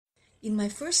In my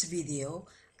first video,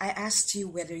 I asked you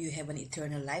whether you have an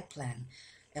eternal life plan,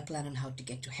 a plan on how to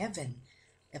get to heaven,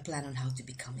 a plan on how to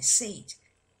become a saint.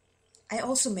 I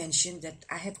also mentioned that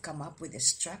I have come up with a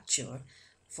structure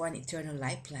for an eternal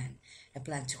life plan, a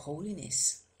plan to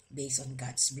holiness based on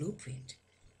God's blueprint.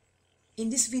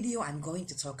 In this video, I'm going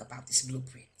to talk about this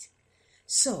blueprint.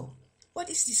 So, what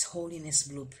is this holiness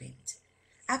blueprint?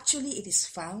 Actually, it is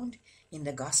found in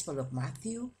the Gospel of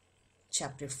Matthew,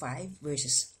 chapter 5,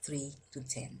 verses 3 to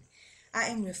 10. I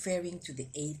am referring to the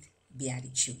 8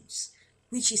 Beatitudes,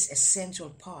 which is a central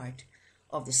part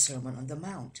of the Sermon on the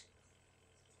Mount.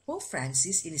 Pope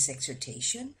Francis, in his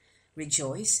exhortation,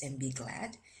 Rejoice and Be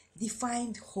Glad,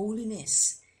 defined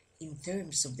holiness in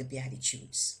terms of the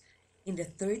Beatitudes. In the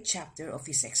 3rd chapter of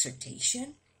his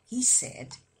exhortation, he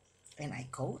said, and I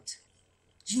quote,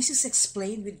 Jesus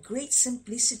explained with great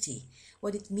simplicity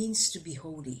what it means to be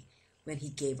holy when he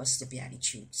gave us the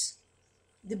Beatitudes.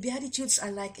 The Beatitudes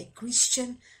are like a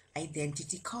Christian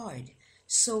identity card.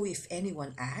 So if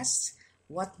anyone asks,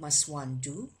 what must one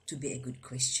do to be a good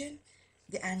Christian?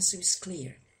 The answer is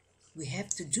clear. We have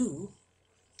to do,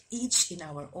 each in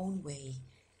our own way,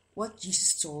 what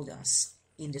Jesus told us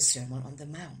in the Sermon on the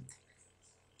Mount.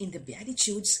 In the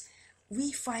Beatitudes,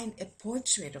 we find a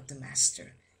portrait of the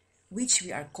Master, which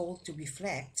we are called to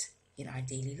reflect in our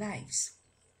daily lives.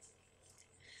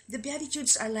 The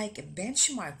Beatitudes are like a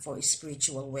benchmark for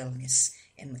spiritual wellness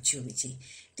and maturity.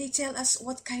 They tell us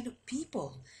what kind of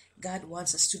people God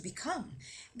wants us to become.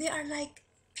 They are like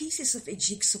pieces of a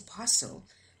jigsaw puzzle,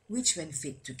 which when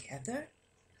fit together,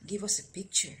 give us a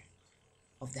picture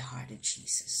of the heart of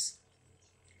Jesus.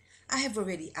 I have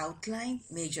already outlined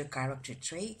major character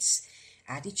traits,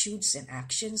 attitudes, and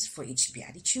actions for each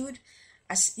Beatitude,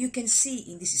 as you can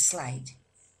see in this slide.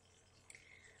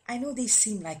 I know they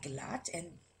seem like a lot, and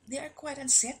they are quite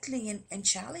unsettling and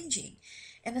challenging.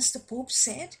 And as the Pope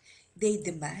said, they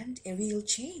demand a real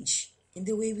change in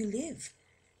the way we live.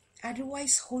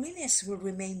 Otherwise, holiness will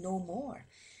remain no more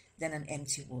than an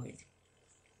empty word.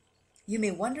 You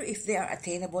may wonder if they are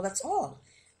attainable at all.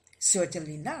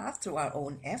 Certainly not through our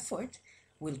own effort,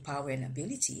 willpower, and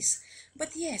abilities.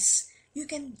 But yes, you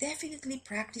can definitely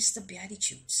practice the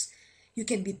Beatitudes. You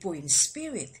can be poor in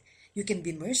spirit. You can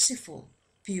be merciful,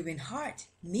 pure in heart,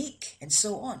 meek, and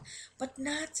so on, but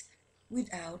not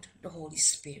without the Holy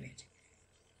Spirit.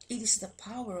 It is the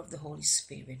power of the Holy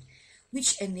Spirit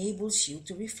which enables you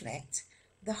to reflect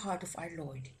the heart of our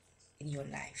Lord in your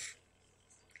life.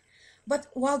 But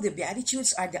while the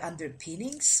Beatitudes are the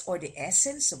underpinnings or the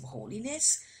essence of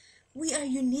holiness, we are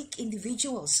unique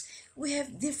individuals. We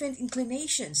have different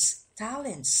inclinations,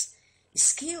 talents,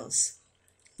 skills,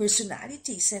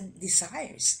 personalities, and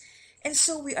desires. And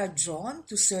so we are drawn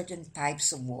to certain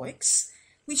types of works,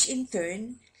 which in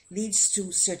turn leads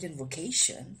to certain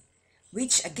vocation,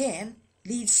 which again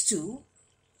leads to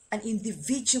an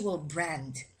individual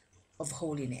brand of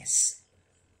holiness.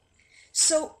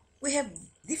 So we have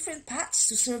different paths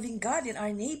to serving God and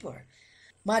our neighbor.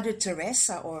 Mother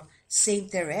Teresa or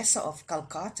Saint Teresa of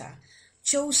Calcutta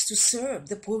chose to serve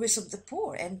the poorest of the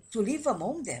poor and to live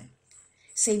among them.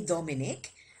 Saint Dominic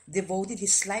devoted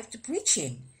his life to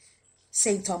preaching.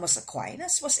 Saint Thomas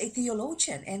Aquinas was a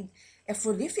theologian and a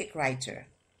prolific writer.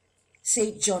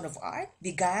 Saint Joan of Arc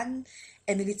began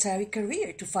a military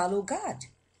career to follow God.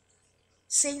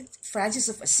 Saint Francis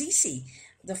of Assisi,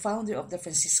 the founder of the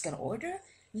Franciscan order,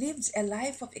 lived a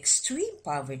life of extreme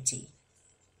poverty.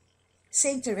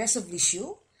 Saint Therese of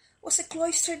Lisieux was a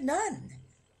cloistered nun.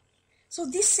 So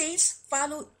these saints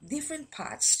followed different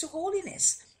paths to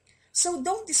holiness. So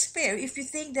don't despair if you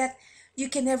think that you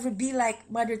can never be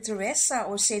like Mother Teresa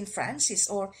or Saint Francis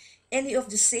or any of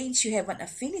the saints you have an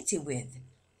affinity with.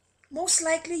 Most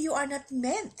likely you are not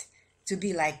meant to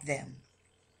be like them.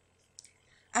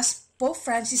 As Pope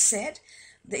Francis said,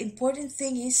 the important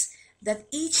thing is that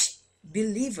each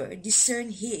believer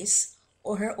discern his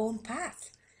or her own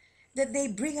path, that they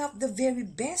bring out the very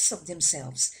best of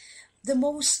themselves, the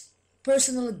most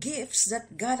personal gifts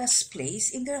that God has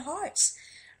placed in their hearts,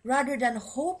 rather than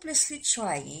hopelessly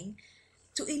trying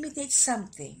to imitate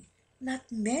something not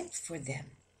meant for them.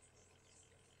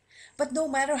 But no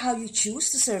matter how you choose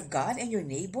to serve God and your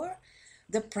neighbor,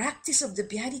 the practice of the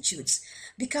Beatitudes,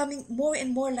 becoming more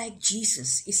and more like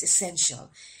Jesus, is essential.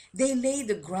 They lay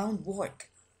the groundwork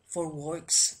for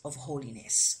works of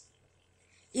holiness.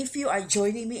 If you are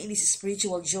joining me in this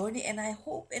spiritual journey, and I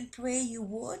hope and pray you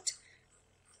would,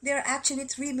 there are actually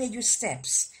 3 major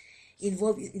steps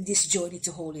involved in this journey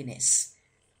to holiness.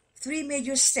 3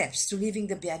 major steps to living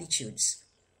the Beatitudes.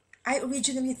 I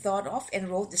originally thought of and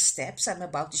wrote the steps I'm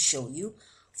about to show you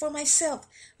for myself,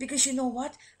 because you know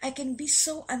what? I can be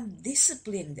so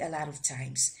undisciplined a lot of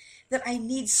times that I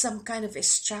need some kind of a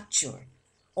structure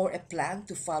or a plan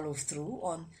to follow through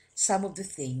on some of the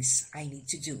things I need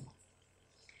to do.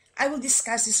 I will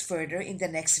discuss this further in the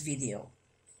next video.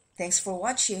 Thanks for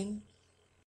watching.